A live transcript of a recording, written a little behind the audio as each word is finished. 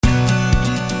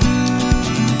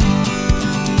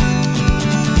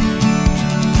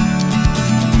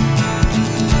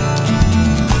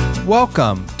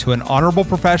Welcome to An Honorable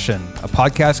Profession, a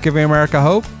podcast giving America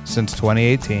hope since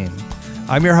 2018.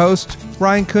 I'm your host,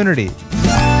 Ryan Coonerty.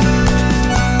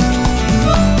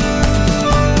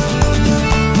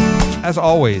 As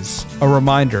always, a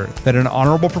reminder that An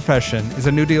Honorable Profession is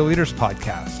a New Deal Leaders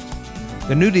podcast.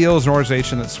 The New Deal is an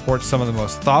organization that supports some of the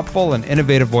most thoughtful and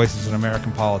innovative voices in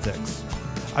American politics.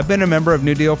 I've been a member of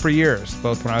New Deal for years,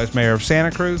 both when I was mayor of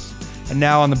Santa Cruz and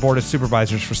now on the Board of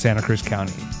Supervisors for Santa Cruz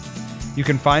County. You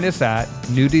can find us at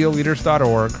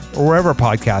newdealleaders.org or wherever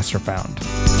podcasts are found.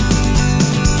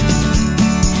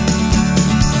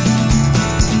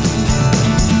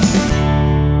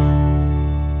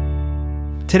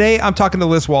 Today, I'm talking to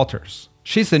Liz Walters.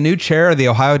 She's the new chair of the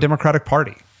Ohio Democratic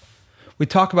Party. We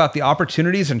talk about the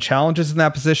opportunities and challenges in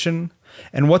that position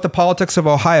and what the politics of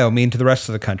Ohio mean to the rest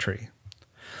of the country.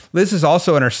 Liz is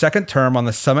also in her second term on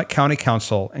the Summit County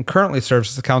Council and currently serves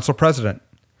as the council president.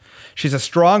 She's a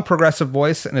strong progressive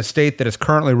voice in a state that is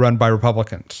currently run by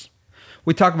Republicans.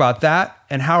 We talk about that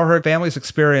and how her family's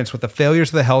experience with the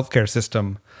failures of the healthcare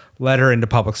system led her into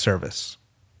public service.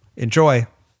 Enjoy.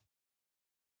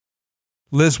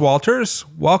 Liz Walters,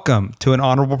 welcome to An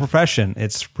Honorable Profession.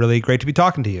 It's really great to be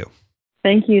talking to you.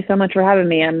 Thank you so much for having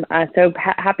me. I'm so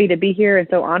happy to be here and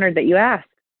so honored that you asked.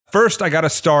 First, I got to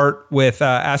start with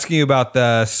asking you about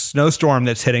the snowstorm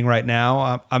that's hitting right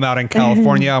now. I'm out in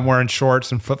California. I'm wearing shorts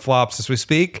and flip-flops as we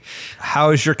speak.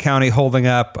 How is your county holding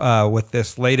up with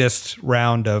this latest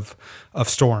round of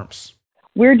storms?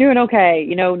 We're doing okay.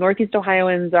 You know, Northeast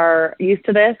Ohioans are used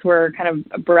to this. We're kind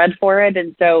of bred for it.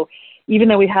 And so even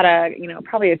though we had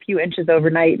probably a few inches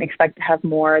overnight and expect to have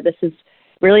more, this is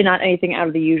really not anything out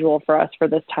of the usual for us for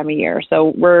this time of year.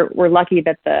 So we're lucky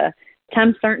that the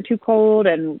temps aren't too cold,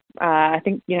 and I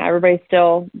think everybody's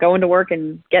still going to work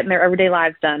and getting their everyday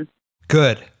lives done.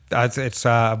 Good.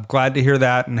 I'm glad to hear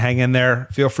that, and hang in there.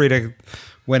 Feel free to,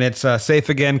 when it's safe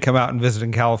again, come out and visit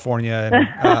in California and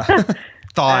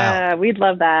thaw out. We'd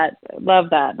love that. Love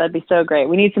that. That'd be so great.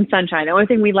 We need some sunshine. The only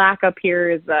thing we lack up here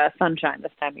is sunshine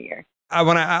this time of year. I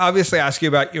want to obviously ask you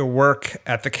about your work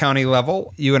at the county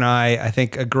level. You and I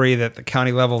think, agree that the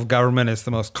county level of government is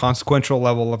the most consequential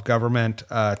level of government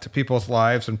to people's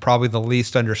lives and probably the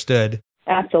least understood.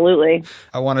 Absolutely.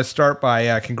 I want to start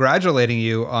by congratulating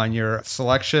you on your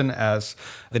selection as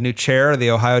the new chair of the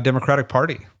Ohio Democratic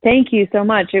Party. Thank you so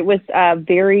much. It was a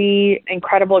very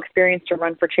incredible experience to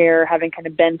run for chair, having kind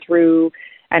of been through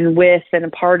and with and a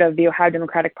part of the Ohio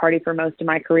Democratic Party for most of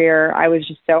my career. I was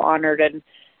just so honored and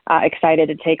excited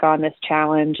to take on this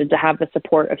challenge and to have the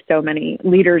support of so many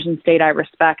leaders in state I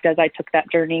respect as I took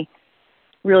that journey.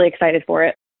 Really excited for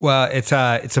it. Well, it's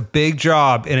a big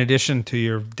job in addition to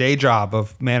your day job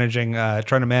of trying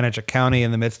to manage a county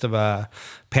in the midst of a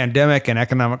pandemic and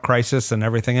economic crisis and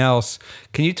everything else.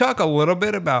 Can you talk a little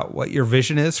bit about what your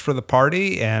vision is for the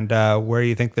party and where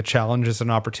you think the challenges and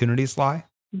opportunities lie?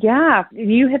 Yeah,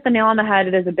 you hit the nail on the head.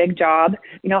 It is a big job.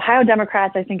 Ohio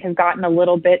Democrats, I think, have gotten a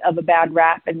little bit of a bad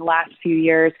rap in the last few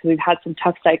years because we've had some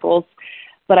tough cycles.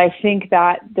 But I think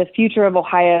that the future of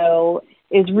Ohio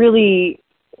is really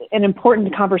an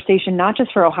important conversation, not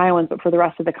just for Ohioans, but for the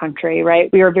rest of the country,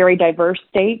 right? We are a very diverse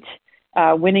state.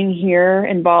 Winning here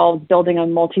involves building a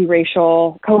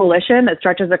multiracial coalition that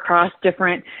stretches across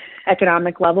different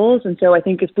economic levels. And so I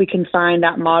think if we can find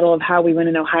that model of how we win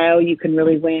in Ohio, you can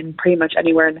really win pretty much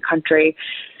anywhere in the country.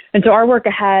 And so our work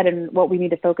ahead and what we need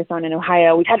to focus on in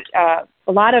Ohio, we've had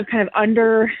a lot of kind of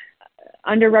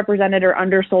underrepresented or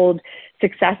undersold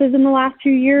successes in the last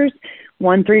 2 years.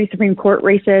 Won 3 Supreme Court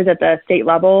races at the state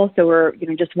level. So we're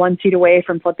just one seat away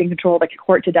from flipping control of the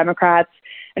court to Democrats,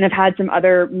 and have had some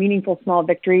other meaningful small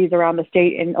victories around the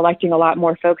state in electing a lot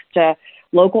more folks to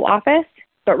local office.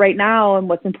 But right now, and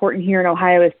what's important here in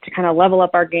Ohio is to kind of level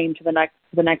up our game to the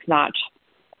next notch.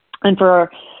 And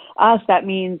for us, that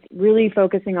means really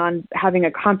focusing on having a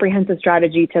comprehensive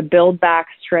strategy to build back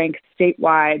strength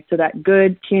statewide so that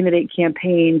good candidate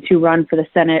campaigns who run for the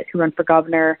Senate, who run for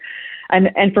governor,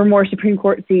 and for more Supreme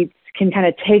Court seats can kind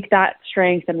of take that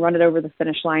strength and run it over the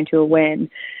finish line to a win.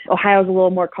 Ohio is a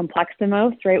little more complex than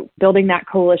most, right? Building that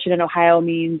coalition in Ohio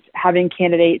means having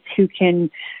candidates who can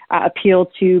appeal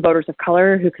to voters of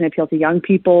color, who can appeal to young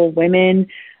people, women,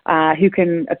 who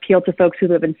can appeal to folks who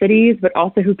live in cities, but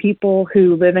also people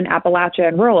who live in Appalachia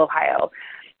and rural Ohio.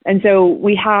 And so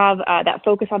we have that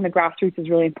focus on the grassroots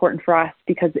is really important for us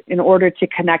because in order to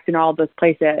connect in all of those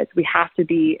places, we have to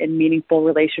be in meaningful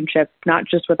relationships, not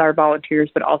just with our volunteers,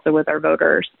 but also with our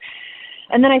voters.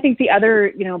 And then I think the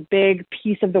other, big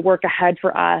piece of the work ahead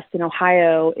for us in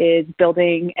Ohio is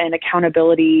building an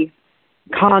accountability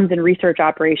comms and research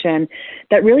operation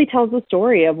that really tells the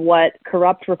story of what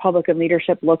corrupt Republican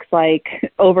leadership looks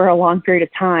like over a long period of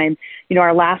time.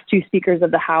 Our last two speakers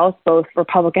of the House, both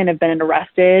Republican, have been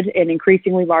arrested in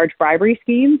increasingly large bribery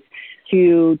schemes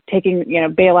to taking,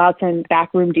 bailouts and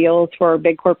backroom deals for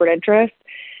big corporate interests.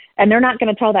 And they're not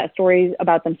going to tell that story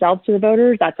about themselves to the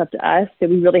voters. That's up to us. So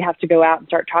we really have to go out and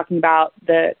start talking about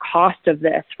the cost of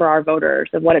this for our voters,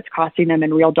 of what it's costing them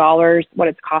in real dollars, what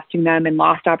it's costing them in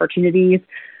lost opportunities,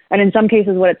 and in some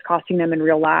cases, what it's costing them in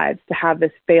real lives to have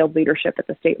this failed leadership at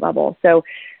the state level. So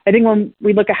I think when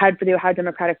we look ahead for the Ohio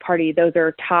Democratic Party, those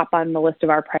are top on the list of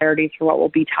our priorities for what we'll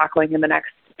be tackling in the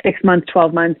next 6 months,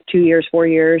 12 months, 2 years, 4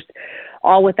 years,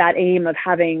 all with that aim of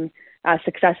having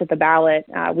success at the ballot.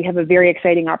 We have a very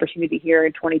exciting opportunity here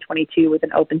in 2022 with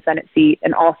an open Senate seat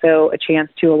and also a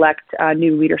chance to elect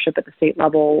new leadership at the state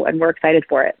level, and we're excited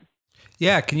for it.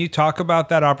 Yeah, can you talk about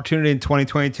that opportunity in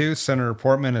 2022? Senator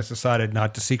Portman has decided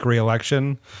not to seek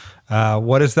re-election.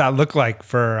 What does that look like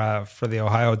for the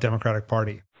Ohio Democratic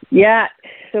Party? Yeah,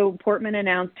 so Portman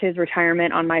announced his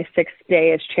retirement on my 6th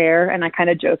day as chair, and I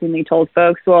kind of jokingly told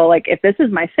folks, well, if this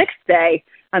is my 6th day,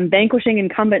 I'm vanquishing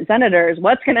incumbent senators.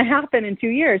 What's going to happen in 2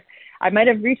 years? I might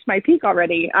have reached my peak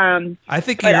already. I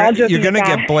think you're going to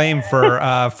get blamed for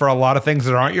a lot of things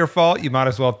that aren't your fault. You might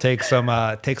as well take some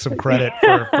credit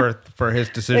for his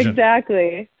decision.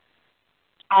 Exactly.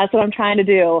 That's what I'm trying to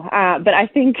do. But I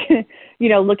think,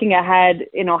 looking ahead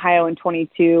in Ohio in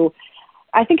 22,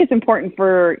 I think it's important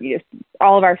for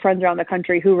all of our friends around the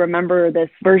country who remember this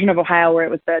version of Ohio where it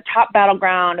was the top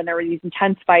battleground and there were these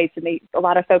intense fights, and a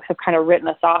lot of folks have kind of written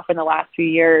us off in the last few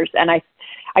years. And I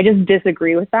just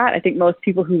disagree with that. I think most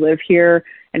people who live here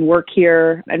and work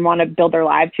here and want to build their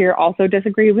lives here also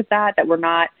disagree with that we're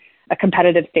not a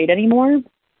competitive state anymore.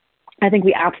 I think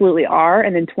we absolutely are.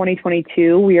 And in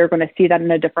 2022, we are going to see that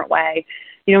in a different way.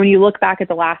 When you look back at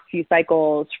the last few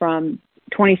cycles from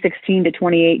 2016 to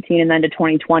 2018 and then to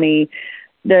 2020,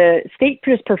 the state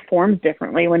just performs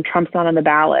differently when Trump's not on the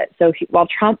ballot. So while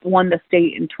Trump won the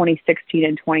state in 2016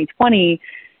 and 2020,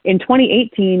 in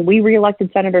 2018, we reelected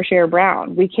Senator Sherrod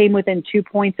Brown. We came within 2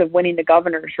 points of winning the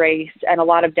governor's race and a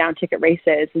lot of down ticket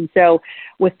races. And so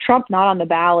with Trump not on the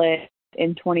ballot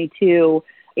in 22,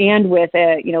 and with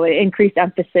an increased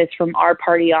emphasis from our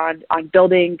party on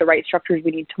building the right structures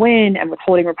we need to win and with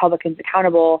holding Republicans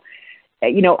accountable,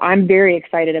 I'm very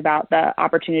excited about the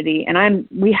opportunity, and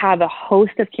we have a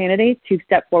host of candidates who've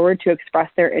stepped forward to express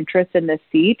their interest in this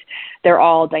seat. They're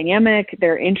all dynamic,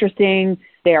 they're interesting,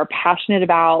 they are passionate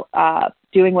about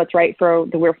doing what's right for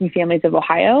the working families of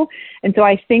Ohio. And so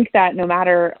I think that no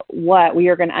matter what, we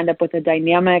are going to end up with a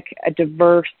dynamic, a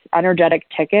diverse, energetic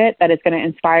ticket that is going to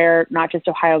inspire not just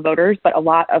Ohio voters, but a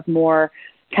lot of more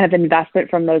kind of investment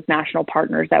from those national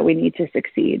partners that we need to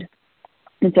succeed.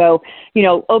 And so,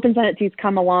 open Senate seats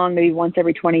come along maybe once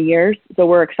every 20 years. So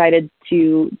we're excited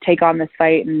to take on this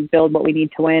fight and build what we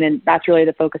need to win. And that's really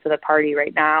the focus of the party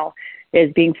right now,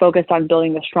 is being focused on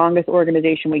building the strongest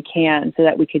organization we can so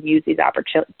that we can use these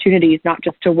opportunities not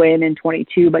just to win in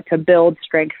 22, but to build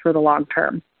strength for the long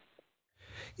term.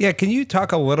 Yeah, can you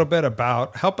talk a little bit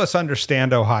about, help us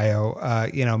understand Ohio?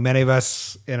 Many of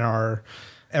us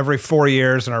every 4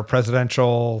 years in our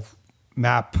presidential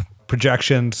map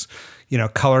projections,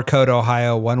 color code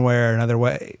Ohio one way or another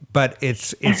way, but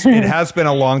it has been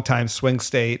a long time swing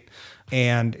state,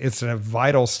 and it's a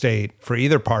vital state for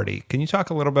either party. Can you talk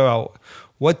a little bit about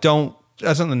what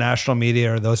doesn't the national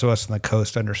media or those of us on the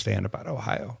coast understand about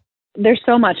Ohio? There's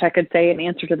so much I could say in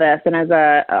answer to this, and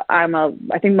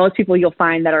I think most people you'll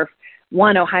find that are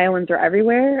Ohioans are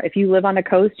everywhere. If you live on the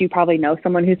coast, you probably know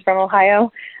someone who's from Ohio.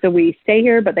 So we stay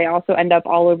here, but they also end up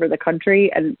all over the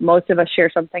country. And most of us share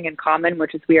something in common,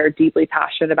 which is we are deeply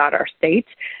passionate about our state.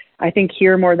 I think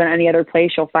here more than any other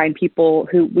place, you'll find people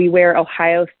we wear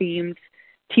Ohio-themed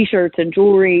T-shirts and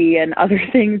jewelry and other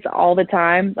things all the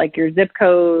time, like your zip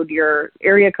code, your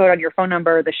area code on your phone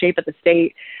number, the shape of the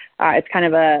state. It's kind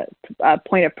of a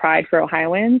point of pride for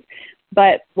Ohioans.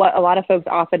 But what a lot of folks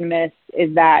often miss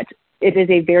is that it is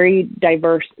a very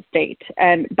diverse state.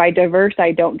 And by diverse,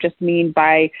 I don't just mean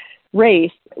by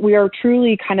race. We are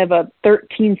truly kind of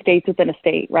 13 states within a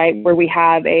state, right? Where we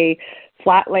have a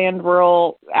flatland,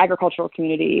 rural, agricultural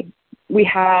community. We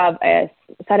have a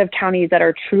set of counties that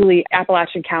are truly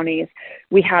Appalachian counties.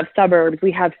 We have suburbs,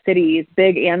 we have cities,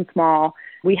 big and small.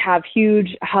 We have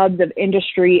huge hubs of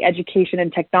industry, education,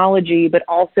 and technology, but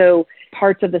also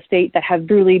parts of the state that have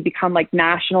really become like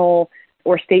national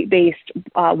or state-based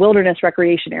wilderness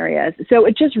recreation areas. So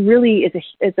it just really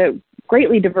is a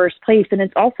greatly diverse place. And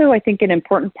it's also, I think, an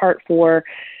important part for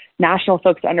national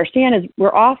folks to understand is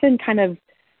we're often kind of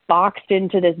boxed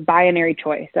into this binary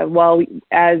choice of, well,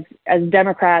 as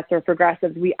Democrats or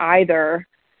progressives, we either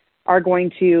are going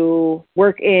to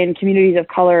work in communities of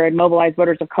color and mobilize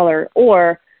voters of color,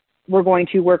 or we're going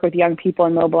to work with young people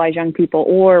and mobilize young people,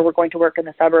 or we're going to work in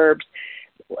the suburbs.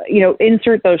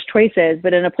 Insert those choices.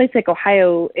 But in a place like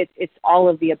Ohio, it's all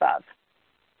of the above.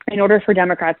 In order for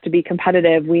Democrats to be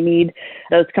competitive, we need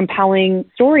those compelling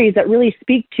stories that really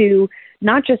speak to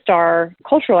not just our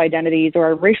cultural identities or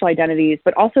our racial identities,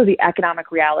 but also the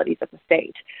economic realities of the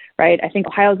state, right? I think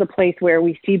Ohio is a place where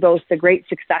we see both the great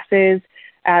successes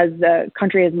as the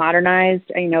country is modernized.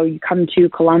 You come to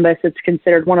Columbus, it's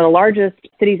considered one of the largest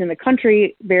cities in the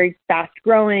country, very fast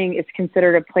growing. It's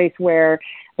considered a place where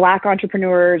Black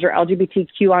entrepreneurs or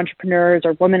LGBTQ entrepreneurs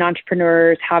or women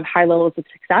entrepreneurs have high levels of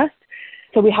success.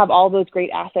 So we have all those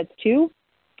great assets too.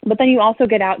 But then you also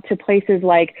get out to places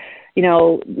like,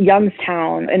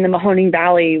 Youngstown in the Mahoning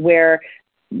Valley, where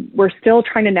we're still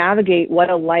trying to navigate what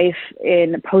a life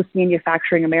in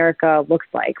post-manufacturing America looks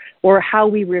like, or how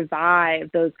we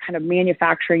revive those kind of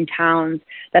manufacturing towns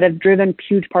that have driven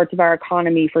huge parts of our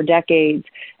economy for decades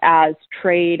as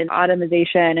trade and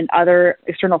automation and other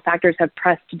external factors have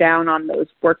pressed down on those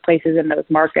workplaces and those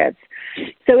markets.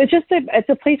 So it's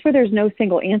a place where there's no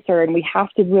single answer, and we have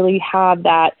to really have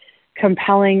that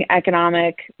compelling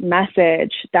economic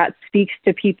message that speaks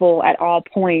to people at all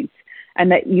points and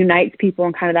that unites people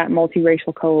in kind of that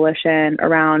multiracial coalition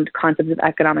around concepts of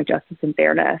economic justice and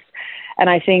fairness. And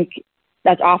I think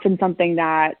that's often something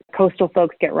that coastal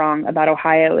folks get wrong about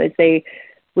Ohio is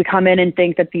we come in and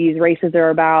think that these races are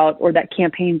about, or that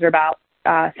campaigns are about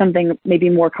something maybe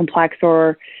more complex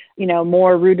or,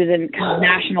 more rooted in kind of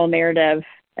national narrative.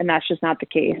 And that's just not the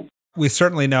case. We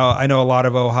certainly I know a lot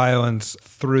of Ohioans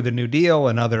through the New Deal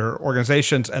and other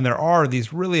organizations, and there are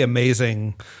these really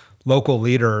amazing local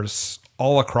leaders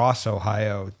all across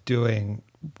Ohio doing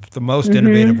the most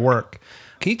innovative work.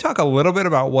 Can you talk a little bit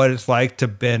about what it's like to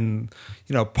been,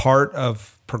 part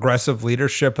of progressive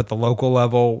leadership at the local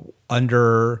level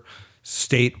under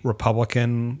state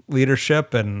Republican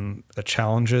leadership and the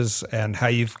challenges and how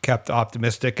you've kept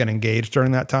optimistic and engaged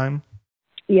during that time?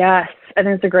 Yes, I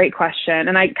think it's a great question.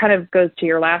 And it kind of goes to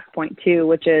your last point too,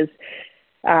 which is,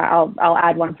 I'll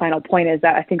add one final point, is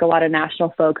that I think a lot of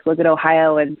national folks look at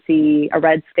Ohio and see a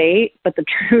red state, but the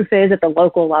truth is at the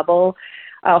local level,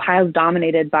 Ohio is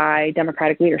dominated by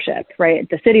Democratic leadership, right? At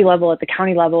the city level, at the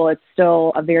county level, it's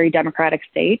still a very Democratic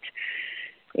state.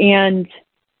 And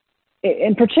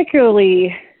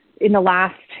particularly in the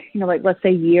last, let's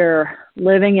say year,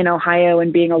 living in Ohio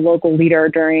and being a local leader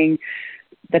during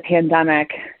the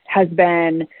pandemic has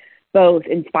been both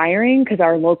inspiring because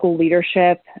our local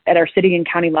leadership at our city and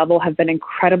county level have been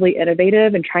incredibly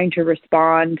innovative in trying to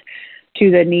respond to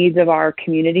the needs of our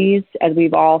communities as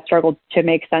we've all struggled to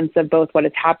make sense of both what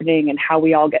is happening and how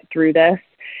we all get through this.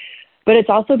 But it's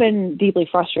also been deeply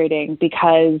frustrating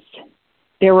because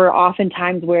there were often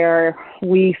times where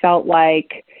we felt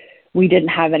like we didn't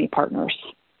have any partners,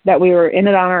 that we were in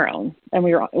it on our own and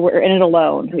we're in it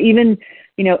alone. Even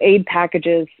aid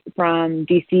packages from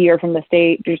DC or from the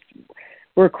state just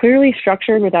were clearly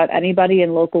structured without anybody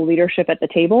in local leadership at the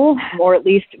table, or at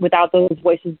least without those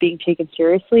voices being taken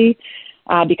seriously,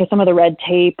 because some of the red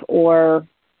tape or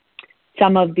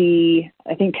some of the,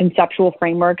 I think, conceptual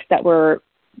frameworks that were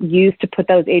used to put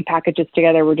those aid packages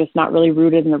together were just not really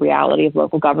rooted in the reality of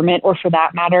local government, or for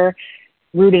that matter,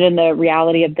 rooted in the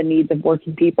reality of the needs of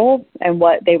working people and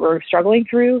what they were struggling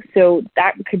through. So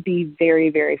that could be very,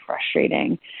 very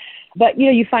frustrating. But,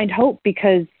 you find hope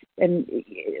because, and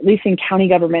at least in county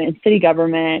government and city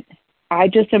government, I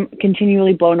just am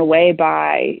continually blown away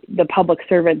by the public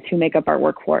servants who make up our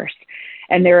workforce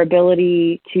and their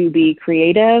ability to be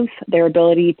creative, their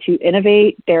ability to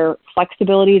innovate, their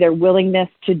flexibility, their willingness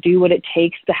to do what it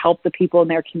takes to help the people in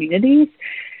their communities.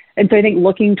 And so I think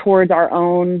looking towards our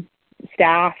own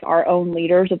staff, our own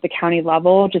leaders at the county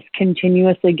level just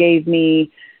continuously gave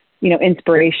me,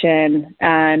 inspiration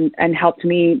and helped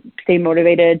me stay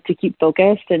motivated to keep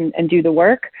focused and do the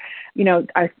work.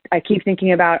 I keep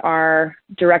thinking about our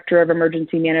director of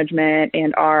emergency management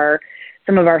and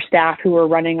some of our staff who were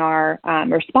running our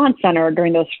response center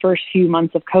during those first few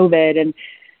months of COVID. And,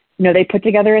 they put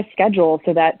together a schedule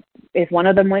so that if one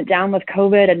of them went down with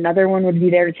COVID, another one would be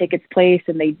there to take its place.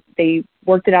 And they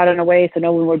worked it out in a way so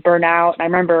no one would burn out. And I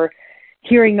remember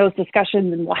hearing those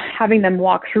discussions and having them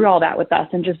walk through all that with us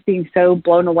and just being so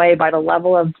blown away by the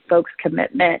level of folks'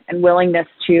 commitment and willingness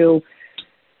to,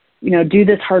 do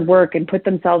this hard work and put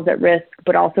themselves at risk,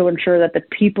 but also ensure that the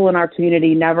people in our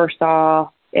community never saw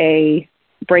a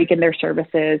break in their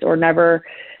services or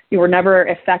were never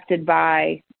affected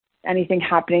by anything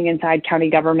happening inside county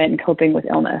government and coping with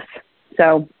illness.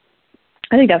 So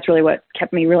I think that's really what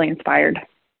kept me really inspired.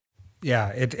 Yeah,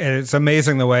 it's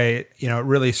amazing the way, it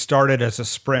really started as a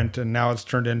sprint and now it's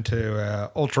turned into an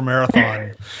ultra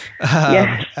marathon.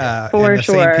 Yes, for and the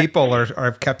sure. same people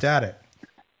have kept at it.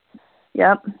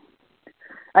 Yep.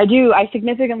 I do. I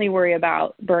significantly worry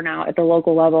about burnout at the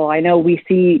local level. I know you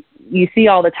see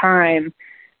all the time,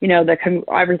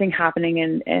 everything happening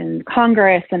in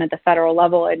Congress and at the federal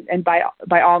level. And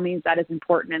by all means, that is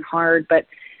important and hard. But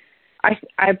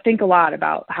I think a lot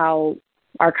about how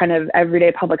our kind of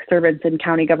everyday public servants in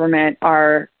county government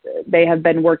they have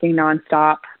been working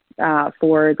nonstop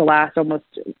for the last almost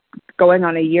going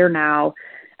on a year now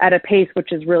at a pace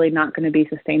which is really not going to be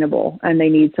sustainable, and they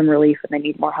need some relief and they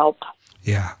need more help.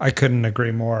 Yeah, I couldn't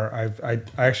agree more.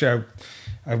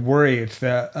 I worry it's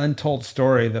the untold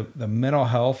story, the mental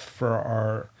health for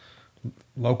our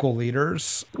local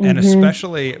leaders, and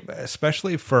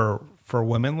especially for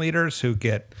women leaders who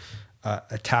get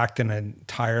attacked in an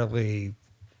entirely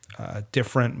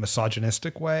different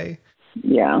misogynistic way.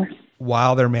 Yeah.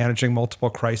 While they're managing multiple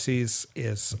crises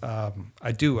I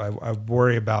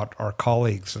worry about our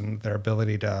colleagues and their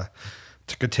ability to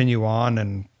continue on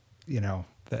and,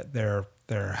 that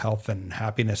their health and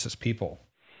happiness as people.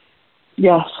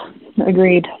 Yes,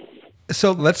 agreed.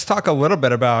 So let's talk a little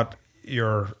bit about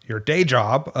your day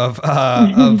job of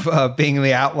being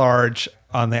the at-large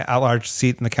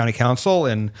seat in the county council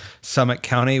in Summit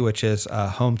County, which is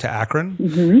home to Akron.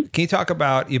 Mm-hmm. Can you talk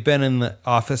about, you've been in the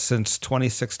office since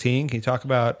 2016. Can you talk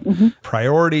about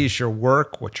priorities, your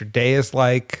work, what your day is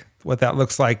like, what that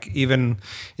looks like, even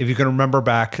if you can remember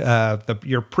back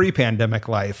your pre-pandemic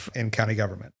life in county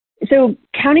government? So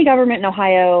county government in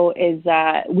Ohio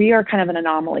we are kind of an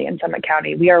anomaly in Summit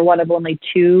County. We are one of only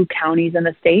 2 counties in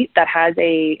the state that has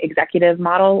a executive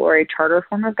model or a charter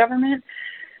form of government.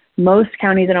 Most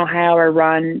counties in Ohio are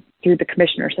run through the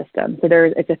commissioner system. So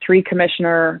it's a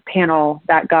 3-commissioner panel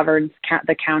that governs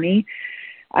the county.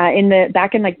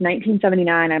 Back in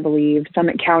 1979, I believe,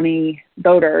 Summit County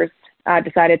voters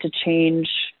decided to change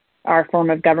our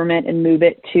form of government and move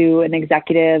it to an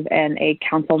executive and a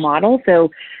council model.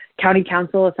 So county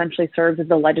council essentially serves as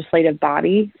the legislative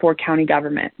body for county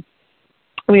government.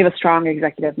 We have a strong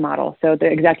executive model. So the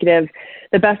executive,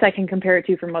 the best I can compare it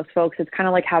to for most folks, it's kind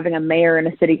of like having a mayor and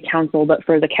a city council, but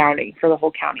for the county, for the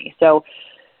whole county. So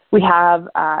we have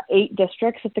 8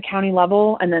 districts at the county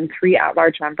level and then 3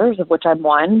 at-large members, of which I'm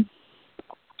one.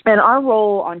 And our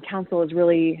role on council is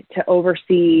really to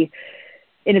oversee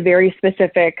in a very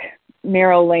specific,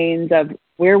 narrow lanes of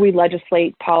where we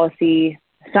legislate policy.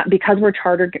 Because we're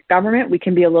chartered government, we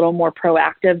can be a little more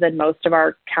proactive than most of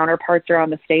our counterparts around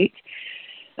the state.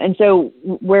 And so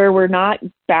where we're not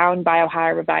bound by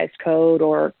Ohio Revised Code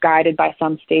or guided by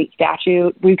some state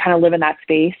statute, we kind of live in that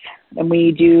space. And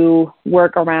we do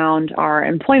work around our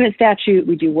employment statute.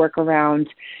 We do work around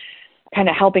kind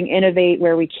of helping innovate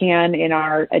where we can in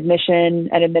our admission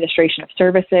and administration of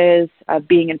services,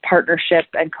 being in partnership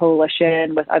and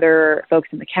coalition with other folks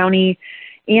in the county.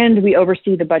 And we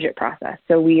oversee the budget process.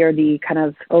 So we are the kind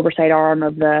of oversight arm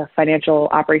of the financial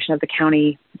operation of the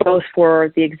county, both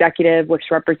for the executive, which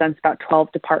represents about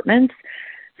 12 departments,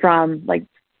 from like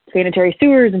sanitary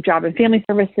sewers and job and family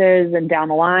services and down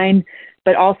the line,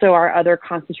 but also our other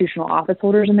constitutional office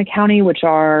holders in the county, which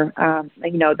are,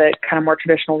 the kind of more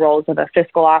traditional roles of a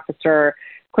fiscal officer,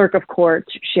 clerk of court,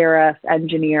 sheriff,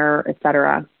 engineer, et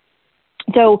cetera.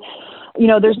 So,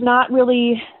 there's not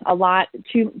really a lot,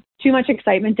 too much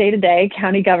excitement day to day.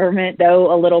 County government,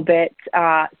 though, a little bit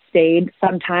staid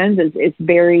sometimes, is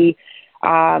very,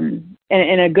 in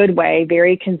a good way,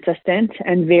 very consistent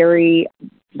and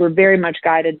we're very much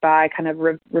guided by kind of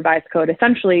revised code.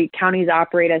 Essentially, counties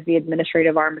operate as the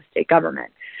administrative arm of state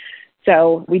government.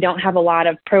 So we don't have a lot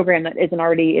of program that isn't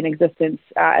already in existence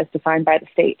as defined by the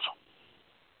state.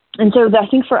 And so I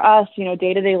think for us,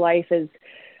 day-to-day life is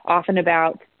often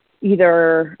about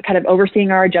either kind of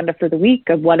overseeing our agenda for the week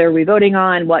of what are we voting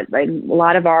on, a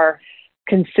lot of our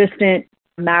consistent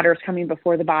matters coming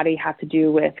before the body have to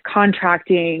do with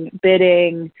contracting,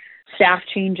 bidding, staff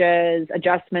changes,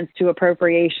 adjustments to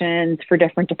appropriations for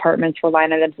different departments for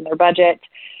line items in their budget.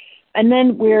 And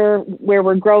then where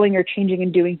we're growing or changing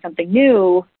and doing something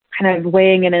new, kind of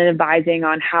weighing in and advising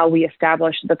on how we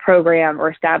establish the program or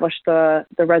establish the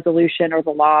resolution or the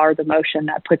law or the motion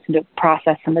that puts into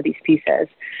process some of these pieces.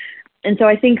 And so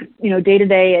I think, day to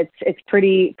day, it's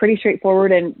pretty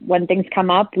straightforward. And when things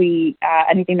come up,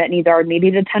 anything that needs our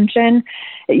immediate attention,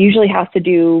 it usually has to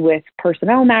do with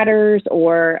personnel matters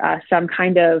or some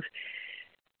kind of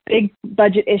big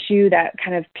budget issue that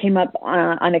kind of came up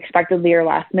unexpectedly or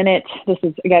last minute. This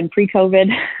is, again, pre-COVID.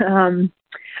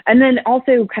 And then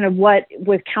also kind of what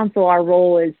with council, our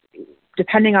role is,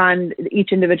 depending on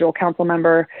each individual council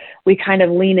member, we kind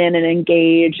of lean in and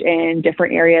engage in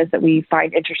different areas that we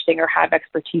find interesting or have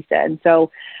expertise in. So,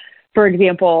 for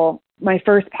example, my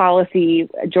first policy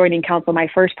joining council, my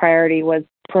first priority was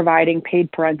providing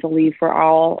paid parental leave for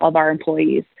all of our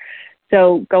employees.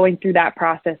 So going through that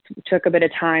process took a bit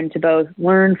of time to both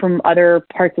learn from other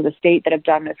parts of the state that have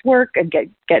done this work and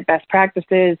get best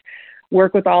practices,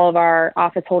 work with all of our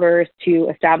office holders to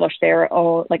establish their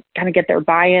own, kind of get their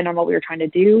buy-in on what we were trying to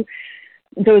do.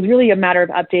 And so it was really a matter of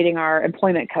updating our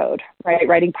employment code, right?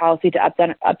 Writing policy to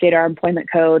update our employment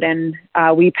code. And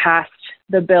we passed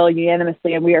the bill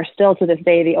unanimously, and we are still to this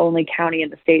day the only county in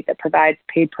the state that provides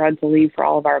paid parental leave for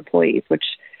all of our employees, which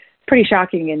is pretty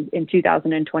shocking in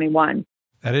 2021.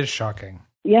 That is shocking.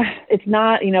 Yeah, it's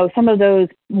not, some of those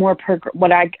more,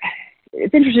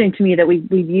 it's interesting to me that we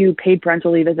view paid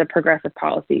parental leave as a progressive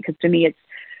policy, because to me it's,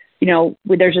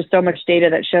 there's just so much data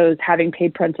that shows having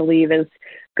paid parental leave is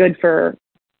good for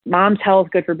mom's health,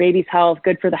 good for baby's health,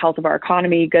 good for the health of our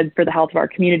economy, good for the health of our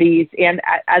communities, and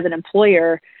as an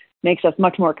employer makes us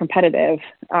much more competitive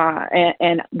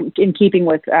and in keeping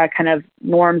with kind of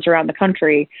norms around the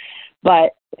country.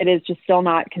 But it is just still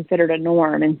not considered a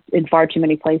norm in far too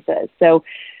many places. So,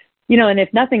 and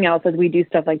if nothing else, as we do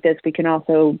stuff like this, we can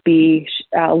also be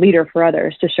a leader for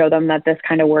others to show them that this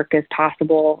kind of work is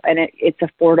possible and it's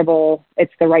affordable.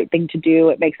 It's the right thing to do.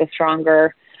 It makes us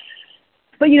stronger.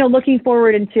 But, looking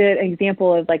forward into an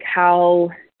example of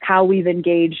how we've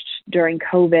engaged during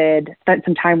COVID, spent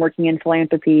some time working in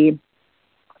philanthropy.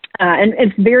 And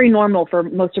it's very normal for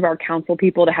most of our council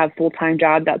people to have full-time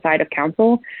jobs outside of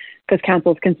council, because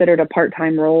council is considered a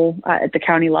part-time role at the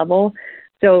county level.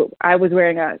 So I was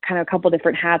wearing a couple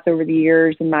different hats over the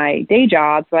years in my day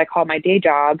job, so I call my day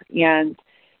job. And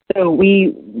so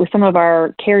with some of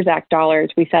our CARES Act dollars,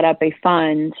 we set up a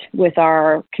fund with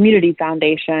our community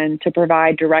foundation to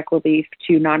provide direct relief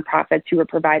to nonprofits who were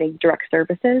providing direct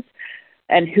services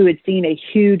and who had seen a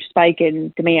huge spike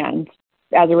in demand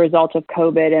as a result of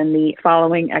COVID and the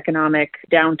following economic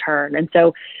downturn. And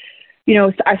so,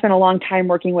 I spent a long time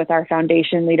working with our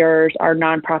foundation leaders, our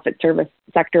nonprofit service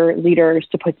sector leaders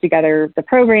to put together the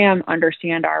program,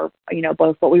 understand our,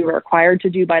 both what we were required to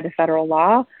do by the federal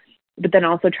law, but then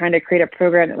also trying to create a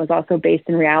program that was also based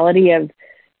in reality of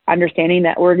understanding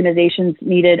that organizations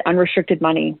needed unrestricted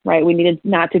money, right? We needed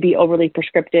not to be overly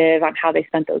prescriptive on how they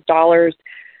spent those dollars.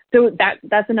 So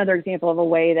that's another example of a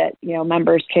way that,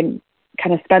 members can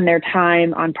kind of spend their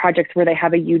time on projects where they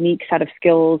have a unique set of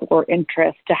skills or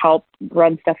interests to help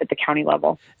run stuff at the county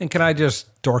level. And can I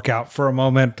just dork out for a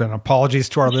moment, and apologies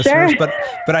to our listeners, but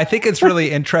I think it's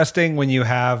really interesting when you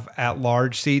have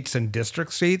at-large seats and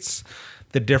district seats,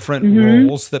 the different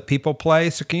roles that people play.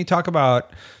 So can you talk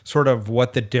about sort of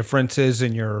what the difference is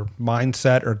in your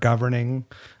mindset or governing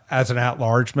as an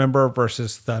at-large member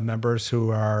versus the members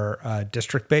who are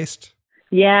district-based?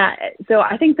 Yeah. So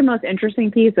I think the most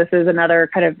interesting piece, this is another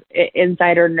kind of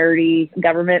insider nerdy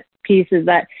government piece, is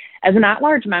that as an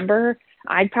at-large member,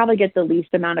 I'd probably get the least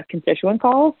amount of constituent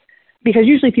calls, because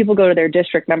usually people go to their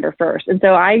district member first. And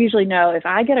so I usually know if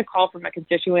I get a call from a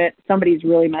constituent, somebody's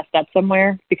really messed up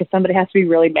somewhere, because somebody has to be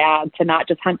really mad to not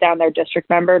just hunt down their district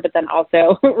member, but then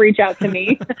also reach out to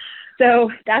me. So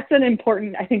that's one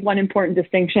important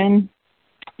distinction.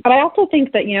 But I also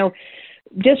think that,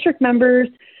 district members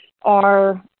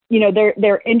are,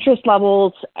 their interest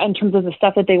levels in terms of the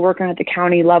stuff that they work on at the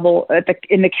county level,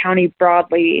 in the county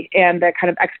broadly, and the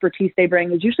kind of expertise they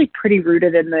bring is usually pretty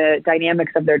rooted in the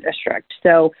dynamics of their district.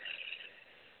 So,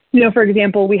 for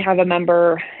example, we have a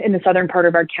member in the southern part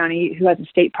of our county who has a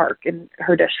state park in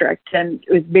her district, and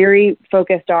it was very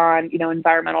focused on,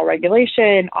 environmental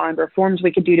regulation, on reforms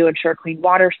we could do to ensure clean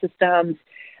water systems.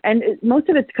 And most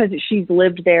of it's because she's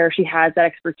lived there. She has that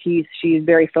expertise. She's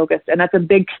very focused. And that's a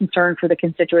big concern for the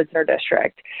constituents in our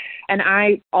district. And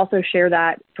I also share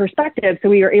that perspective. So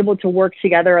we are able to work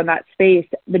together in that space.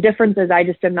 The difference is I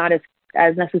just am not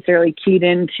as necessarily keyed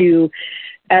into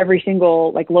every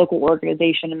single local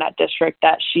organization in that district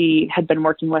that she had been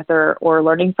working with or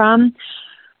learning from.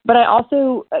 But I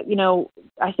also,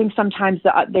 I think sometimes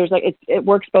there's it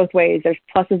works both ways. There's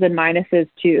pluses and minuses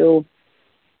to.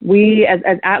 We, as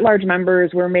at-large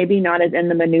members, we're maybe not as in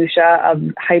the minutia of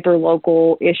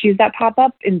hyper-local issues that pop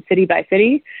up in city by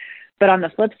city. But on the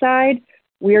flip side,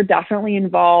 we are definitely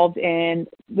involved in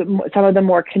some of the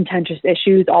more contentious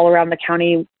issues all around the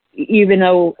county, even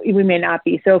though we may not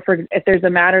be. So if there's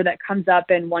a matter that comes up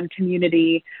in one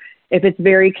community if it's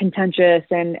very contentious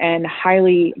and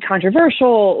highly controversial,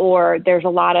 or there's a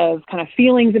lot of kind of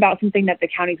feelings about something that the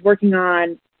county's working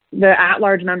on, the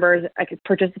at-large members could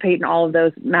participate in all of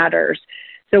those matters.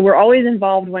 So we're always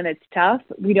involved when it's tough.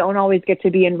 We don't always get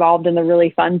to be involved in the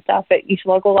really fun stuff at each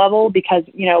local level because,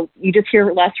 you just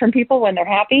hear less from people when they're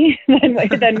happy than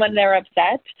when they're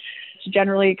upset. It's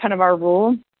generally kind of our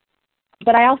rule.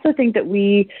 But I also think that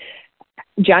we,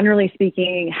 generally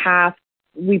speaking,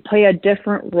 we play a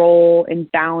different role in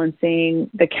balancing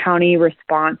the county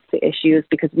response to issues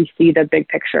because we see the big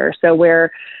picture. So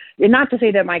and not to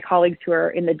say that my colleagues who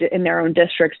are in their own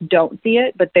districts don't see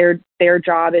it, but their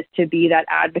job is to be that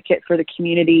advocate for the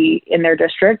community in their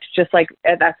district, just like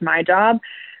that's my job.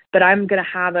 But I'm going to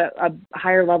have a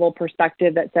higher level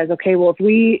perspective that says, okay, well,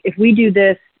 if we do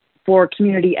this for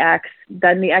community X,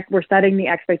 then we're setting the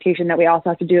expectation that we also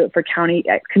have to do it for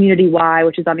community Y,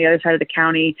 which is on the other side of the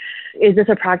county. Is this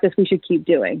a practice we should keep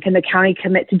doing? Can the county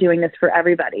commit to doing this for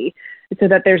everybody so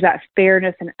that there's that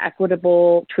fairness and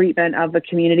equitable treatment of the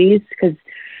communities? Because,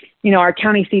 our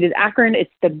county seat is Akron.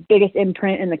 It's the biggest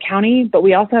imprint in the county, but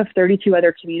we also have 32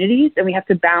 other communities, and we have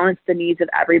to balance the needs of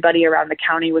everybody around the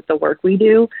county with the work we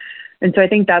do. And so I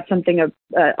think that's something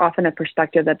often a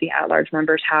perspective that the at-large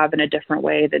members have in a different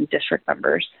way than district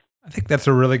members. I think that's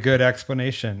a really good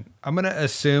explanation. I'm going to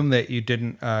assume that you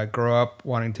didn't grow up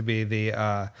wanting to be the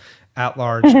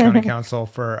at-large county council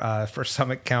for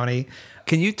Summit County.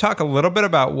 Can you talk a little bit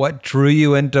about what drew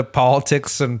you into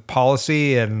politics and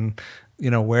policy and,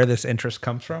 where this interest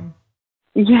comes from?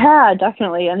 Yeah,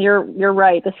 definitely. And you're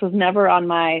right. This was never on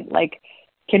my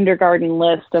kindergarten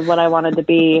list of what I wanted to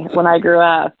be when I grew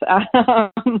up.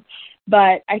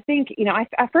 But I think,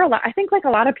 I think like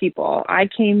a lot of people, I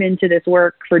came into this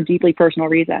work for deeply personal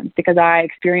reasons because I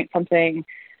experienced something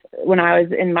when I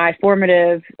was in my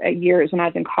formative years, when I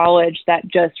was in college, that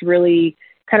just really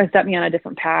kind of set me on a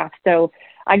different path. So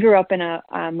I grew up in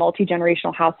a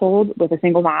multi-generational household with a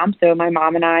single mom. So my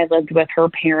mom and I lived with her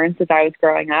parents as I was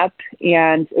growing up,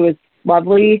 and it was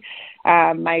lovely.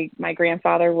 My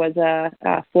grandfather was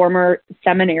a former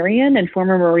seminarian and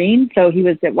former Marine. So he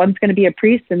was at once going to be a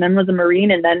priest and then was a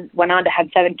Marine and then went on to have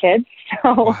 7 kids.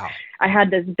 So wow. I had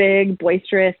this big,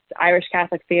 boisterous Irish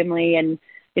Catholic family. And,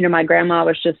 my grandma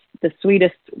was just the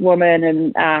sweetest woman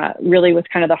and really was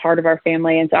kind of the heart of our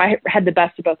family. And so I had the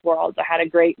best of both worlds. I had a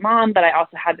great mom, but I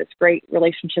also had this great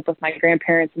relationship with my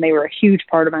grandparents, and they were a huge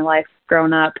part of my life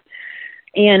growing up.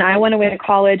 And I went away to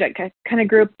college. I kind of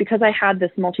grew up because I had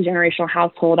this multi-generational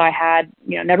household. I had,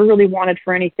 never really wanted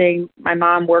for anything. My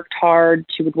mom worked hard.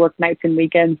 She would work nights and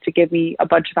weekends to give me a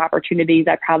bunch of opportunities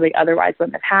I probably otherwise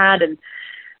wouldn't have had. And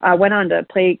went on to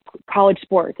play college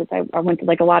sports. As I went to,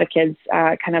 like a lot of kids,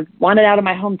 kind of wanted out of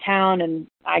my hometown, and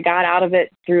I got out of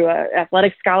it through a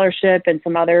athletic scholarship and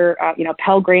some other,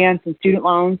 Pell Grants and student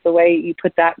loans, the way you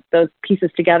put those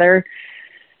pieces together.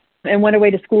 And went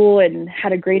away to school and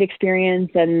had a great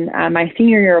experience. And my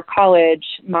senior year of college,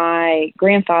 my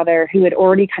grandfather, who had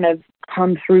already kind of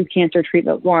come through cancer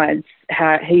treatment once,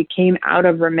 he came out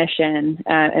of remission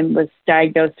and was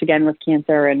diagnosed again with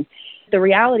cancer. And the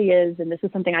reality is, and this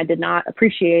is something I did not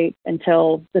appreciate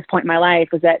until this point in my life,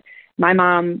 was that my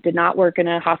mom did not work in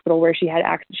a hospital where she had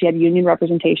union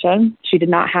representation. She did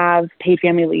not have paid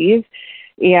family leave.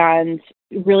 And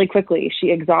really quickly,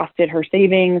 she exhausted her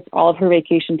savings, all of her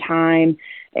vacation time.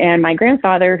 And my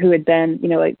grandfather, who had been,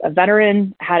 a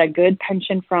veteran, had a good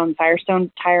pension from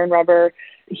Firestone Tire and Rubber.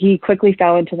 He quickly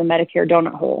fell into the Medicare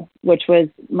donut hole, which was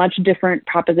much different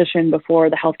proposition before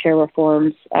the healthcare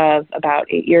reforms of about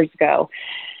 8 years ago.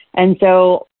 And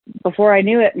so before I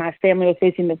knew it, my family was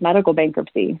facing this medical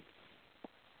bankruptcy.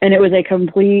 And it was a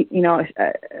complete,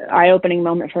 eye-opening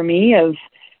moment for me of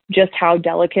just how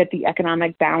delicate the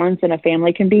economic balance in a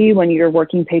family can be when you're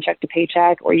working paycheck to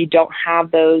paycheck, or you don't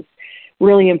have those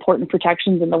really important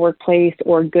protections in the workplace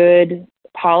or good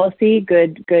policy,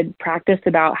 good practice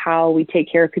about how we take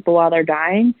care of people while they're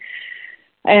dying.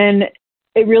 And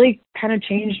it really kind of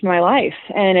changed my life,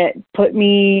 and it put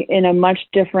me in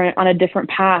on a different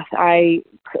path. I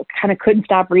kind of couldn't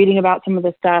stop reading about some of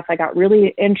this stuff. I got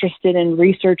really interested in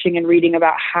researching and reading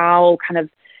about how kind of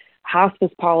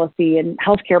hospice policy and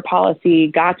healthcare policy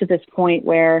got to this point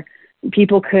where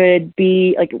people could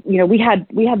be we had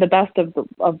the best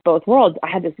of both worlds. I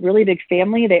had this really big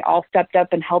family. They all stepped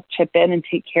up and helped chip in and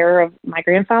take care of my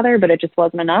grandfather, but it just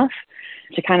wasn't enough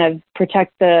to kind of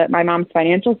protect my mom's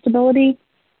financial stability.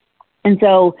 And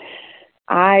so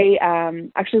I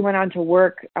actually went on to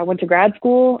work. I went to grad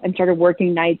school and started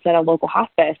working nights at a local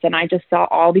hospice. And I just saw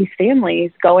all these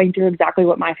families going through exactly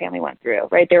what my family went through,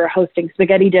 right? They were hosting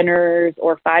spaghetti dinners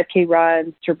or 5K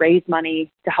runs to raise money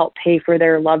to help pay for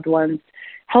their loved ones'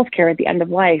 healthcare at the end of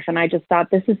life. And I just thought,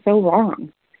 this is so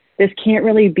wrong. This can't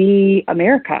really be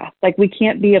America. Like, we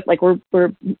can't be like,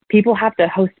 we're people have to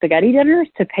host spaghetti dinners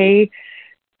to pay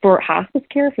for hospice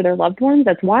care for their loved ones.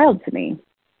 That's wild to me.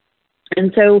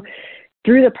 And so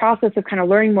through the process of kind of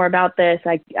learning more about this,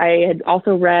 I had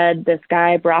also read this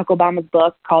guy, Barack Obama's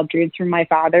book called Dreams from My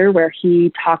Father, where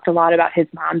he talked a lot about his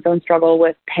mom's own struggle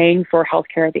with paying for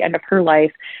healthcare at the end of her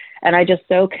life. And I just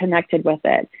so connected with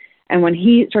it. And when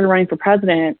he started running for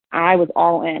president, I was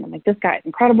all in. I'm like, this guy's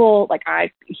incredible. Like,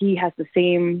 he has the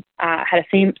same,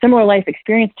 similar life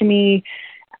experience to me.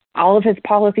 All of his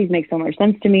policies make so much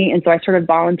sense to me. And so I started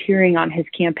volunteering on his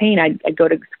campaign. I'd go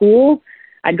to school.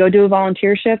 I'd go do a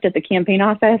volunteer shift at the campaign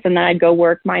office, and then I'd go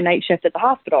work my night shift at the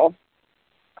hospital.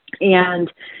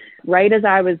 And right as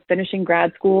I was finishing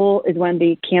grad school is when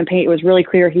the campaign, it was really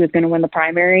clear he was going to win the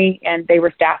primary, and they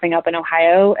were staffing up in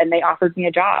Ohio, and they offered me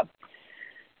a job.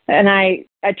 And I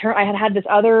had this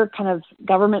other kind of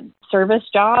government service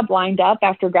job lined up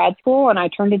after grad school, and I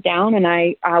turned it down, and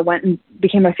I went and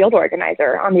became a field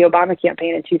organizer on the Obama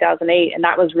campaign in 2008. And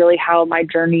that was really how my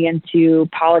journey into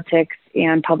politics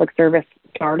and public service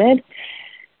started.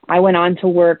 I went on to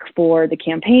work for the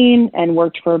campaign and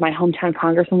worked for my hometown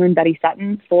Congresswoman, Betty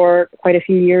Sutton, for quite a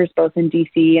few years, both in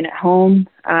D.C. and at home.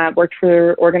 Worked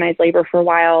for organized labor for a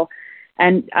while,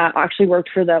 and actually worked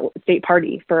for the state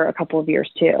party for a couple of years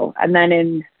too. And then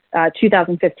in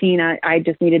 2015, I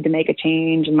just needed to make a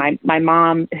change. And my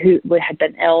mom, who had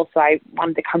been ill, so I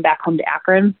wanted to come back home to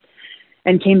Akron,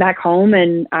 and came back home.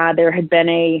 And there had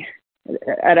been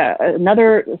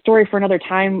another story for another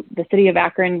time. The city of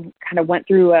Akron kind of went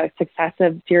through a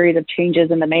successive series of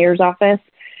changes in the mayor's office,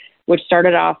 which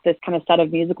started off this kind of set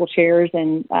of musical chairs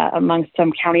and amongst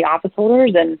some county office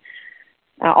holders. And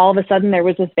all of a sudden there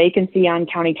was this vacancy on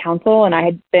county council, and I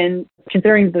had been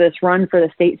considering this run for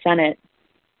the state senate.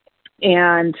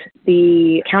 And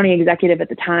the county executive at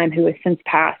the time, who has since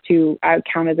passed, who I would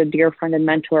count as a dear friend and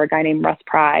mentor, a guy named Russ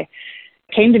Pry,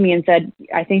 came to me and said,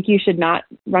 I think you should not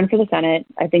run for the Senate.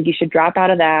 I think you should drop out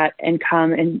of that and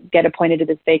come and get appointed to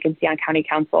this vacancy on county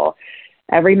council.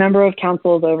 Every member of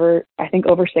council is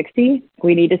over 60.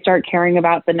 We need to start caring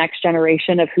about the next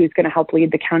generation of who's going to help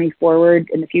lead the county forward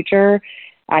in the future.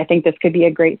 I think this could be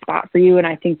a great spot for you, and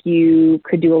I think you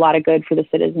could do a lot of good for the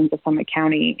citizens of Summit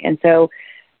County. And so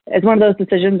it's one of those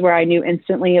decisions where I knew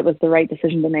instantly it was the right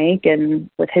decision to make. And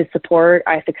with his support,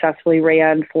 I successfully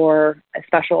ran for a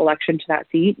special election to that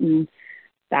seat. And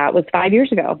that was 5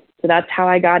 years ago. So that's how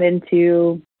I got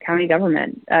into county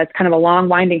government. It's kind of a long,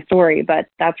 winding story, but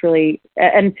that's really,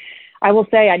 and I will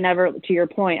say to your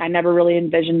point, I never really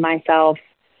envisioned myself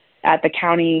at the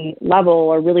county level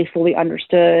or really fully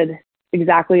understood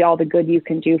exactly all the good you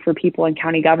can do for people in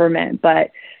county government.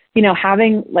 But,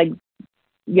 having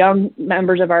young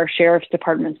members of our sheriff's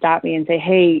department stop me and say,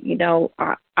 hey,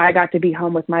 I got to be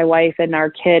home with my wife and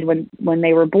our kid when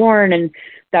they were born, and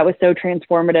that was so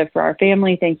transformative for our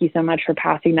family. Thank you so much for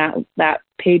passing that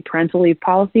paid parental leave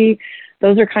policy.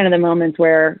 Those are kind of the moments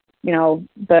where,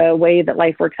 the way that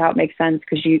life works out makes sense,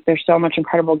 because there's so much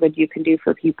incredible good you can do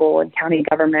for people in county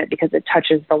government, because it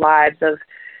touches the lives of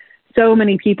so